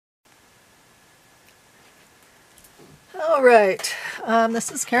All right,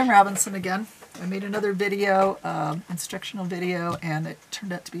 this is Karen Robinson again. I made another video, instructional video, and it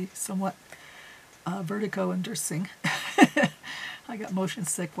turned out to be somewhat vertigo-inducing. I got motion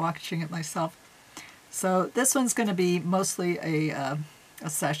sick watching it myself. So this one's going to be mostly a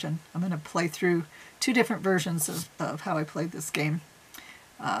session. I'm going to play through two different versions of how I played this game.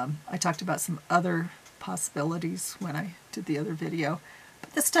 I talked about some other possibilities when I did the other video,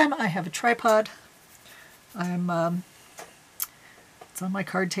 but this time I have a tripod. It's on my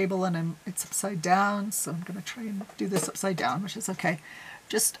card table and it's upside down, so I'm going to try and do this upside down, which is okay.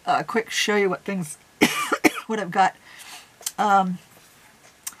 Just quick show you what things, what I've got.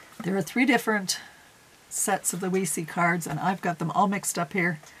 There are three different sets of the OuiSi cards, and I've got them all mixed up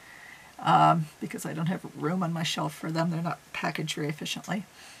here because I don't have room on my shelf for them. They're not packaged very efficiently.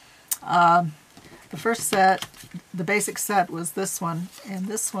 The first set, the basic set, was this one, and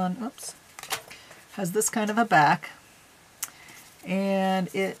this one, oops, has this kind of a back, and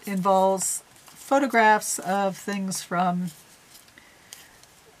it involves photographs of things from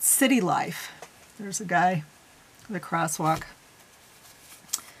city life. There's a guy with a crosswalk.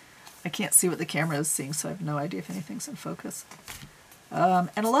 I can't see what the camera is seeing, so I have no idea if anything's in focus. And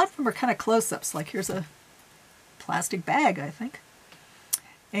a lot of them are kind of close-ups, like here's a plastic bag, I think.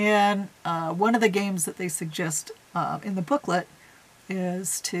 And one of the games that they suggest in the booklet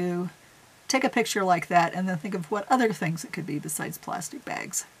is to take a picture like that and then think of what other things it could be besides plastic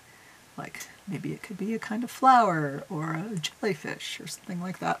bags. Like maybe it could be a kind of flower or a jellyfish or something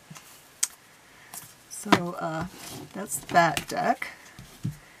like that. So that's that deck.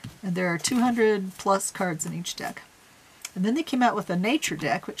 And there are 200 plus cards in each deck. And then they came out with a nature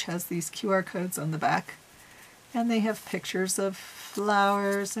deck, which has these QR codes on the back. And they have pictures of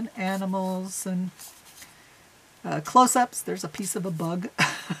flowers and animals and close-ups. There's a piece of a bug.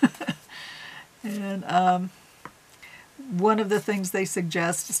 And one of the things they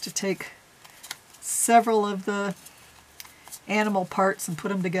suggest is to take several of the animal parts and put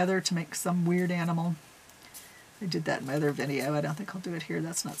them together to make some weird animal. I did that in my other video. I don't think I'll do it here.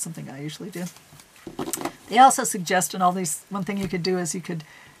 That's not something I usually do. They also suggest in all these, one thing you could do is you could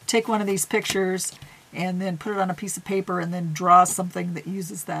take one of these pictures and then put it on a piece of paper and then draw something that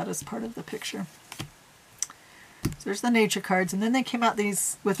uses that as part of the picture. So there's the nature cards, and then they came out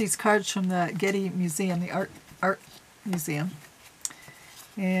with these cards from the Getty Museum, the art museum.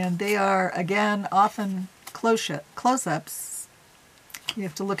 And they are, again, often close-ups. You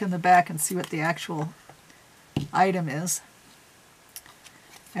have to look in the back and see what the actual item is.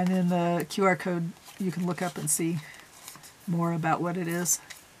 And then the QR code, you can look up and see more about what it is.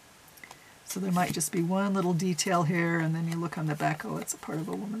 So there might just be one little detail here, and then you look on the back, oh, it's a part of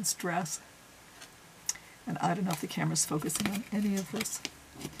a woman's dress. And I don't know if the camera's focusing on any of this.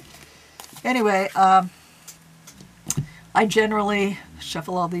 Anyway, I generally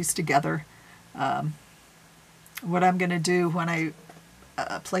shuffle all these together. What I'm going to do when I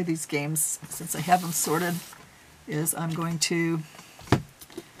play these games, since I have them sorted, is I'm going to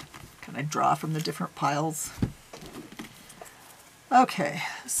kind of draw from the different piles. Okay,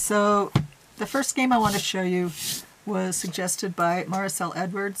 so the first game I want to show you was suggested by Maricel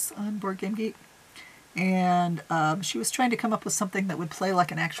Edwards on BoardGameGeek. And she was trying to come up with something that would play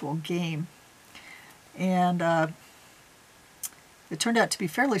like an actual game. And it turned out to be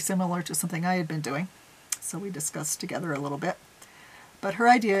fairly similar to something I had been doing. So we discussed together a little bit. But her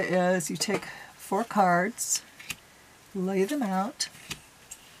idea is you take 4 cards, lay them out,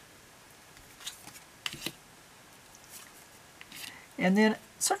 and then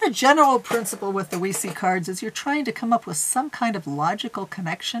sort of a general principle with the OuiSi cards is you're trying to come up with some kind of logical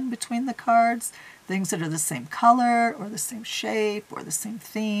connection between the cards, things that are the same color or the same shape or the same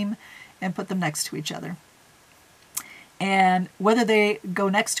theme, and put them next to each other. And whether they go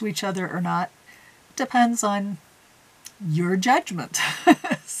next to each other or not depends on your judgment.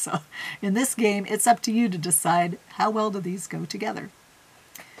 So in this game, it's up to you to decide how well do these go together.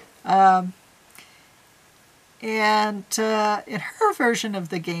 And in her version of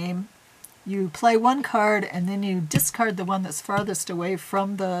the game, you play one card and then you discard the one that's farthest away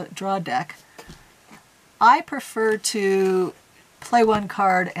from the draw deck. I prefer to play one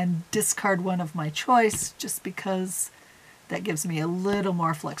card and discard one of my choice just because that gives me a little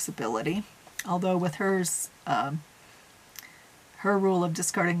more flexibility. Although with hers, her rule of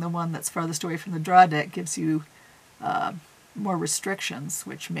discarding the one that's farthest away from the draw deck gives you more restrictions,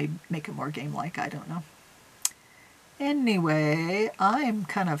 which may make it more game-like, I don't know. Anyway, I'm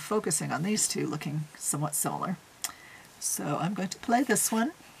kind of focusing on these two looking somewhat similar. So I'm going to play this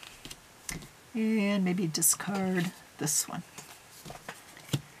one and maybe discard this one.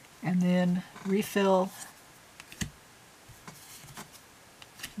 And then refill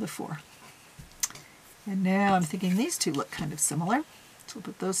the 4. And now I'm thinking these two look kind of similar, so we'll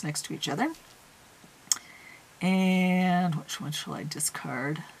put those next to each other. And which one shall I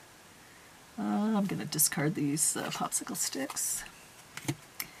discard? I'm going to discard these popsicle sticks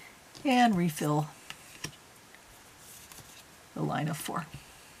and refill the line of 4.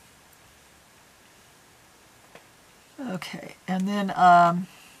 Okay, and then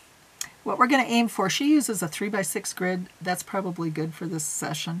what we're going to aim for, she uses a 3x6 grid. That's probably good for this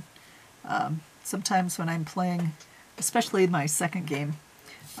session. Sometimes when I'm playing, especially in my second game,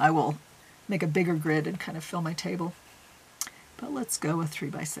 I will make a bigger grid and kind of fill my table. But let's go with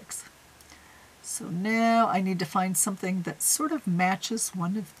 3x6. So now I need to find something that sort of matches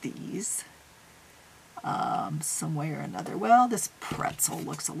one of these some way or another. Well, this pretzel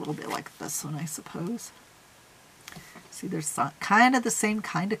looks a little bit like this one, I suppose. See, there's kind of the same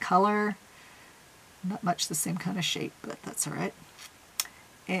kind of color, not much the same kind of shape, but that's all right.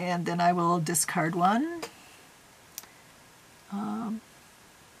 And then I will discard one.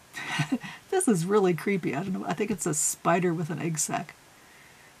 This is really creepy. I don't know. I think it's a spider with an egg sac,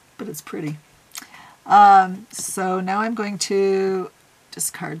 but it's pretty. So now I'm going to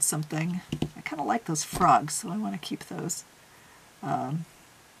discard something. I kind of like those frogs, so I want to keep those. I'm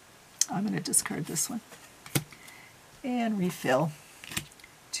going to discard this one and refill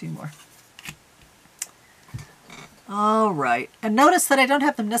 2 more. All right, and notice that I don't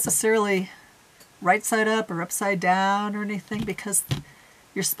have them necessarily right side up or upside down or anything, because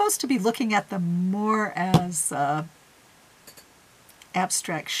you're supposed to be looking at them more as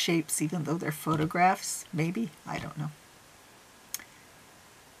abstract shapes, even though they're photographs, maybe. I don't know. I'm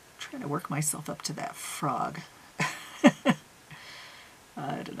trying to work myself up to that frog.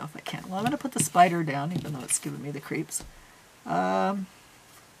 I don't know if I can. Well, I'm going to put the spider down, even though it's giving me the creeps. Could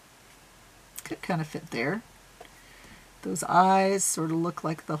kind of fit there. Those eyes sort of look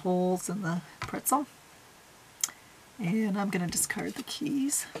like the holes in the pretzel. And I'm going to discard the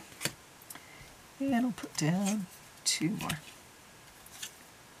keys. And I'll put down 2 more.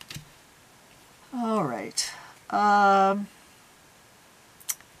 All right. Oh,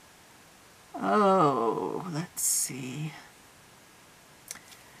 let's see.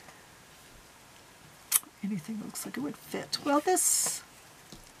 Anything that looks like it would fit. Well, this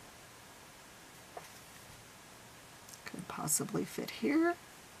could possibly fit here.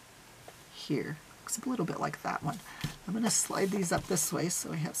 Here. Looks a little bit like that one. I'm going to slide these up this way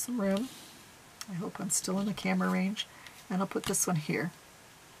so I have some room. I hope I'm still in the camera range. And I'll put this one here.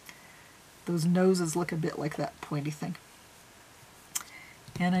 Those noses look a bit like that pointy thing.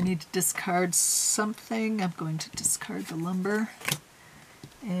 And I need to discard something. I'm going to discard the lumber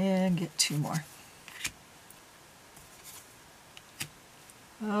and get 2 more.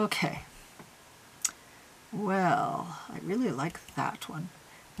 Okay. Well, I really like that one.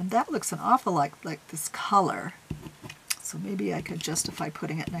 And that looks an awful lot like this color. So maybe I could justify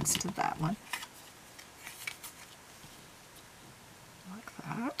putting it next to that one. Like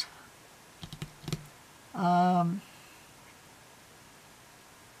that.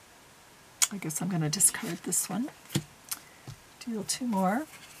 I guess I'm going to discard this one. Deal 2 more.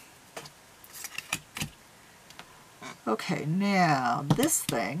 Okay, now this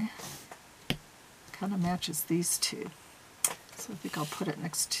thing kind of matches these two. So I think I'll put it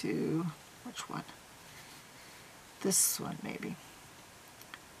next to, which one? This one, maybe.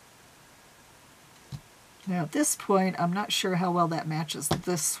 Now at this point, I'm not sure how well that matches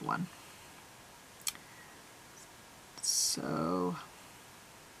this one. So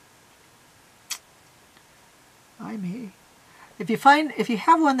I may, if you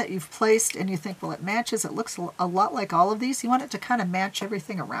have one that you've placed and you think, well, it matches, it looks a lot like all of these, you want it to kind of match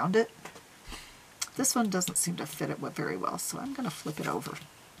everything around it. This one doesn't seem to fit it very well, so I'm going to flip it over.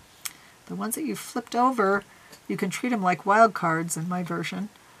 The ones that you've flipped over, you can treat them like wild cards in my version,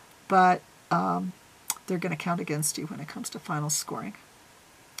 but they're going to count against you when it comes to final scoring.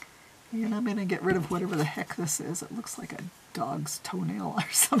 And I'm going to get rid of whatever the heck this is. It looks like a dog's toenail or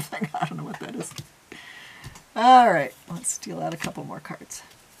something. I don't know what that is. All right, let's deal out a couple more cards.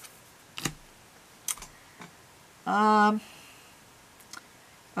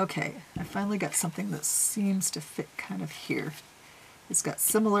 Okay, I finally got something that seems to fit kind of here. It's got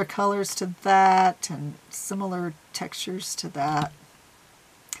similar colors to that and similar textures to that.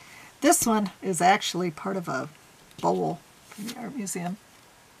 This one is actually part of a bowl from the art museum.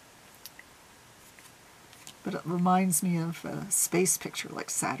 But it reminds me of a space picture like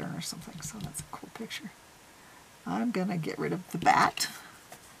Saturn or something, so that's a cool picture. I'm going to get rid of the bat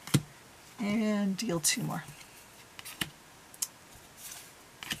and deal 2 more.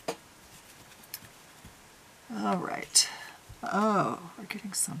 All right. Oh, we're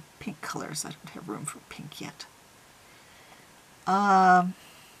getting some pink colors. I don't have room for pink yet. Well,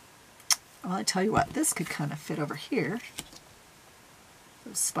 I tell you what, this could kind of fit over here.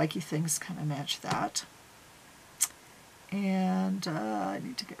 Those spiky things kind of match that. And I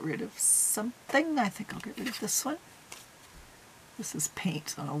need to get rid of something. I think I'll get rid of this one. This is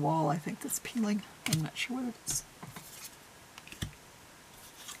paint on a wall, I think, that's peeling. I'm not sure what it is.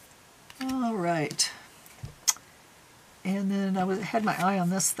 All right. And then I had my eye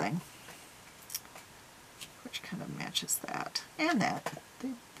on this thing, which kind of matches that and that.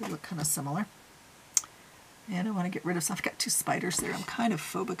 They look kind of similar. And I want to get rid of some. I've got 2 spiders there. I'm kind of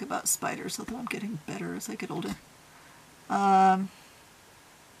phobic about spiders, although I'm getting better as I get older. I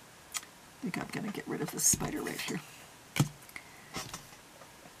think I'm going to get rid of this spider right here.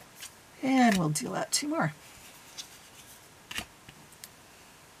 And we'll deal out 2 more.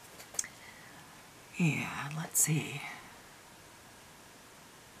 And let's see.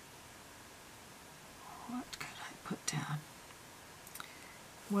 What could I put down?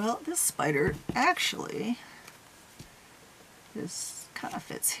 Well, this spider actually kind of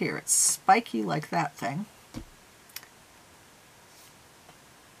fits here. It's spiky like that thing.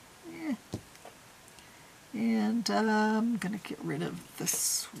 Yeah. And I'm going to get rid of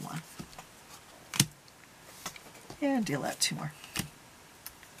this one. And deal out 2 more.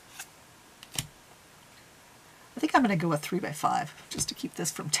 I think I'm going to go with 3x5 just to keep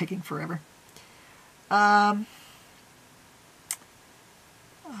this from taking forever.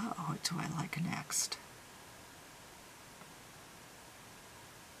 What do I like next?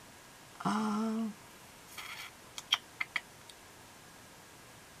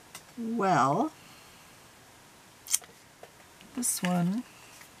 Well, this one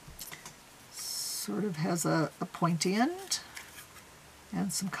sort of has a pointy end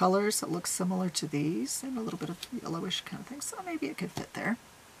and some colors that look similar to these and a little bit of yellowish kind of thing, so maybe it could fit there.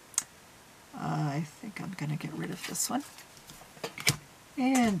 I think I'm going to get rid of this one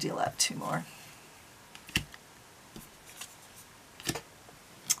and deal out 2 more.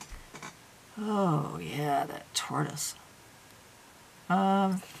 Oh yeah, that tortoise.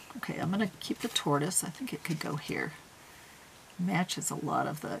 Okay, I'm going to keep the tortoise. I think it could go here. Matches a lot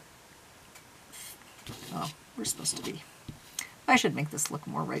of the... Oh, we're supposed to be... I should make this look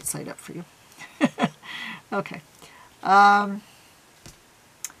more right side up for you. Okay.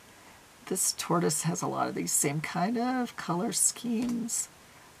 This tortoise has a lot of these same kind of color schemes.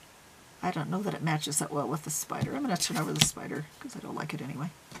 I don't know that it matches that well with the spider. I'm going to turn over the spider because I don't like it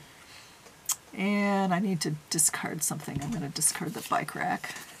anyway. And I need to discard something. I'm going to discard the bike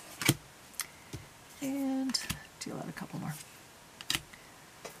rack. And deal out a couple more.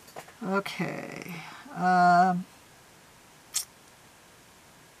 Okay. Well,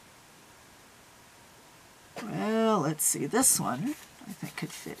 let's see. This one I think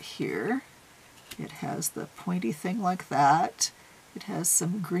could fit here. It has the pointy thing like that. It has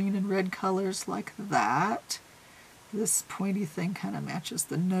some green and red colors like that. This pointy thing kind of matches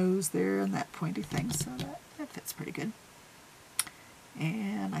the nose there and that pointy thing, so that fits pretty good.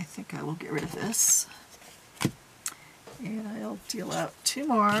 And I think I will get rid of this. And I'll deal out 2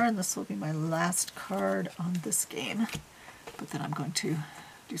 more, and this will be my last card on this game. But then I'm going to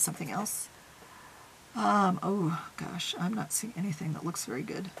do something else. Oh gosh, I'm not seeing anything that looks very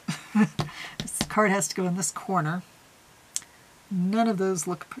good. This card has to go in this corner. None of those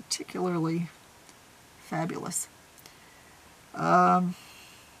look particularly fabulous. I'm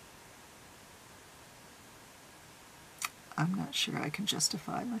not sure I can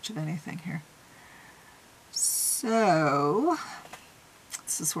justify much of anything here. So,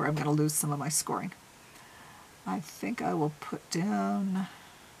 this is where I'm going to lose some of my scoring. I think I will put down,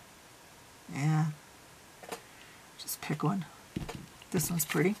 yeah, just pick one. This one's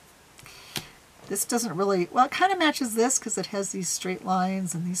pretty. This doesn't really, well, it kind of matches this because it has these straight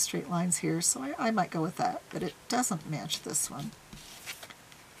lines and these straight lines here, so I might go with that, but it doesn't match this one.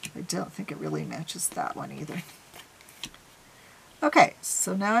 I don't think it really matches that one either. Okay,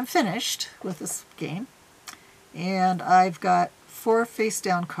 so now I'm finished with this game, and I've got 4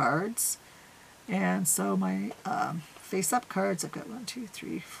 face-down cards, and so my face-up cards, I've got 1, 2,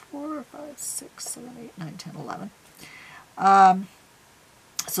 3, 4, 5, 6, 7, 8, 9, 10, 11.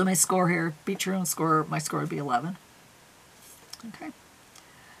 So my score here, beat your own score, my score would be 11. Okay.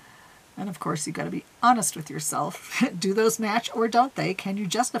 And of course you've got to be honest with yourself. Do those match or don't they? Can you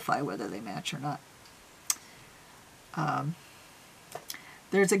justify whether they match or not?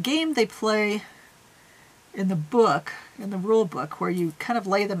 There's a game they play in the book, in the rule book, where you kind of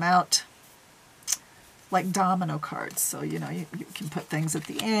lay them out like domino cards. So, you know, you can put things at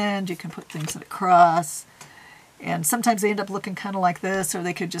the end, you can put things at a cross, And sometimes they end up looking kind of like this, or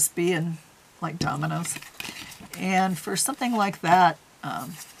they could just be in like dominoes. And for something like that,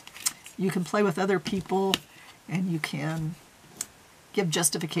 you can play with other people and you can give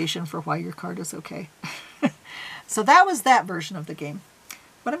justification for why your card is okay. So that was that version of the game.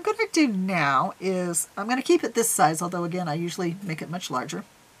 What I'm going to do now is I'm going to keep it this size, although again I usually make it much larger.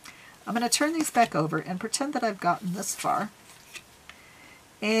 I'm going to turn these back over and pretend that I've gotten this far.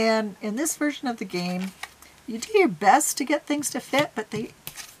 And in this version of the game, you do your best to get things to fit, but they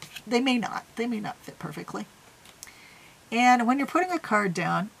may not. They may not fit perfectly. And when you're putting a card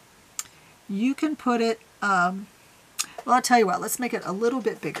down, you can put it, well, I'll tell you what, let's make it a little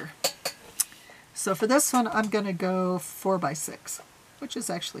bit bigger. So for this one, I'm going to go 4 by 6, which is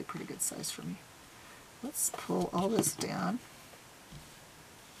actually a pretty good size for me. Let's pull all this down.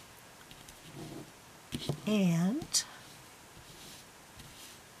 And,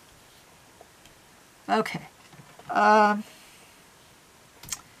 okay.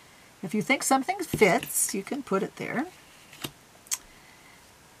 If you think something fits, you can put it there.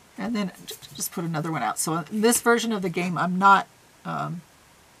 And then just put another one out. So in this version of the game, I'm not,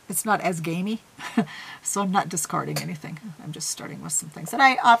 it's not as gamey, so I'm not discarding anything. I'm just starting with some things. And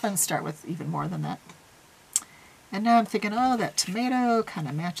I often start with even more than that. And now I'm thinking, oh, that tomato kind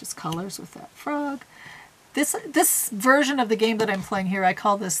of matches colors with that frog. This version of the game that I'm playing here, I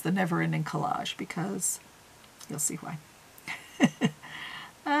call this the Neverending Collage because you'll see why.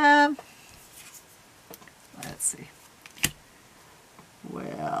 Let's see.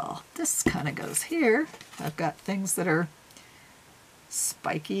 Well, this kind of goes here. I've got things that are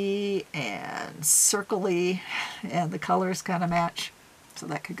spiky and circly, and the colors kind of match, so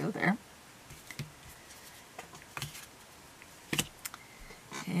that could go there.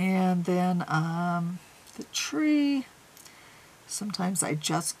 And then the tree, sometimes I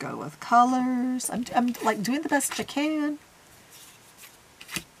just go with colors. I'm like doing the best I can.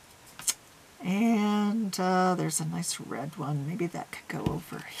 And there's a nice red one. Maybe that could go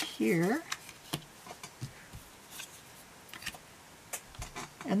over here.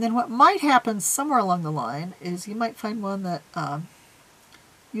 And then what might happen somewhere along the line is you might find one that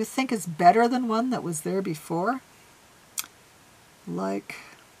you think is better than one that was there before. Like,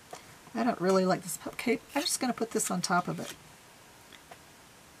 I don't really like this cupcake. I'm just going to put this on top of it.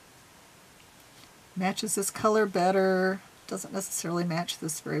 Matches this color better. Doesn't necessarily match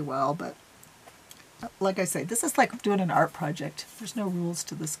this very well, but like I say, this is like doing an art project. There's no rules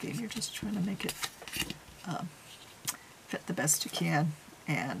to this game. You're just trying to make it fit the best you can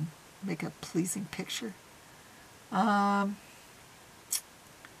and make a pleasing picture. I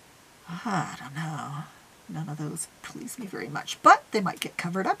don't know. None of those please me very much, but they might get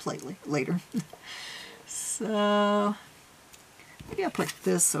covered up later. So maybe I'll put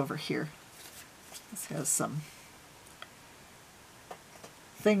this over here. This has some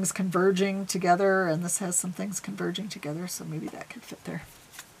things converging together, and this has some things converging together, so maybe that could fit there.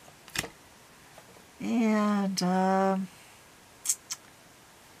 And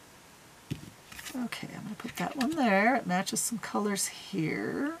okay, I'm going to put that one there. It matches some colors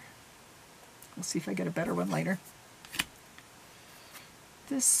here. We'll see if I get a better one later.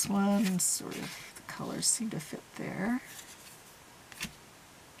 This one, sort of, the colors seem to fit there.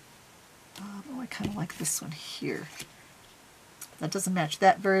 Oh, I kind of like this one here. That doesn't match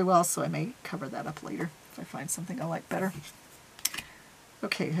that very well, so I may cover that up later if I find something I like better.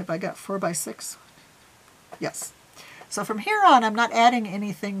 Okay, have I got 4 by 6? Yes. So from here on, I'm not adding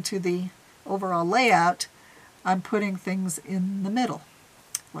anything to the overall layout. I'm putting things in the middle.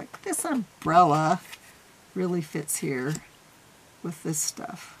 Like this umbrella really fits here with this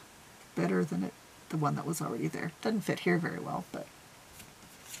stuff better than the one that was already there. Doesn't fit here very well, but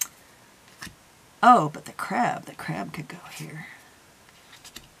oh, but the crab could go here.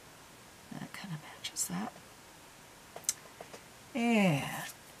 That kind of matches that. And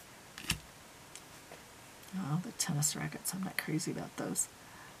oh, the tennis rackets, I'm not crazy about those.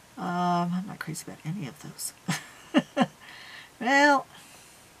 I'm not crazy about any of those. Well,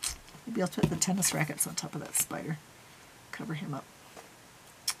 maybe I'll put the tennis rackets on top of that spider. Cover him up.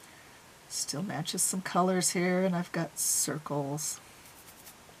 Still matches some colors here, and I've got circles.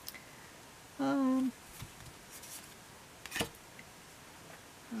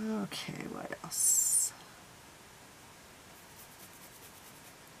 Okay, what else?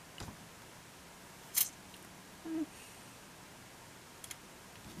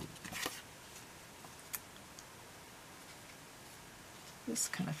 This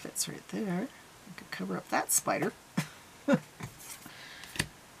kind of fits right there. I could cover up that spider. Not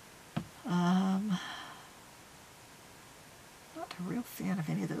a real real fan of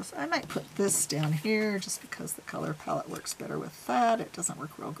any of those. I might put this down here just because the color palette works better with that. It doesn't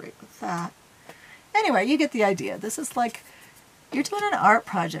work real great with that. Anyway, you get the idea. This is like you're doing an art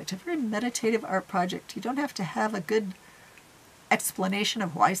project, a very meditative art project. You don't have to have a good explanation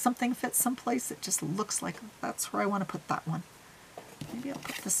of why something fits someplace. It just looks like that's where I want to put that one. Maybe I'll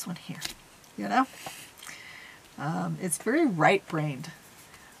put this one here, you know? It's very right-brained.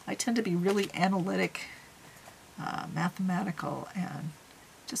 I tend to be really analytic, mathematical, and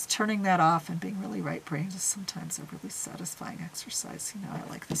just turning that off and being really right-brained is sometimes a really satisfying exercise. You know, I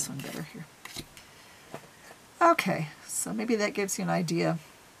like this one better here. Okay, so maybe that gives you an idea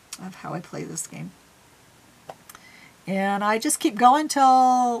of how I play this game. And I just keep going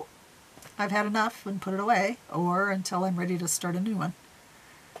till I've had enough and put it away, or until I'm ready to start a new one.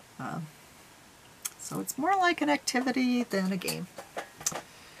 So it's more like an activity than a game.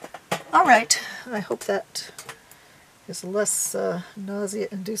 All right, I hope that is less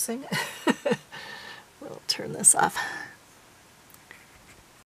nausea-inducing. We'll turn this off.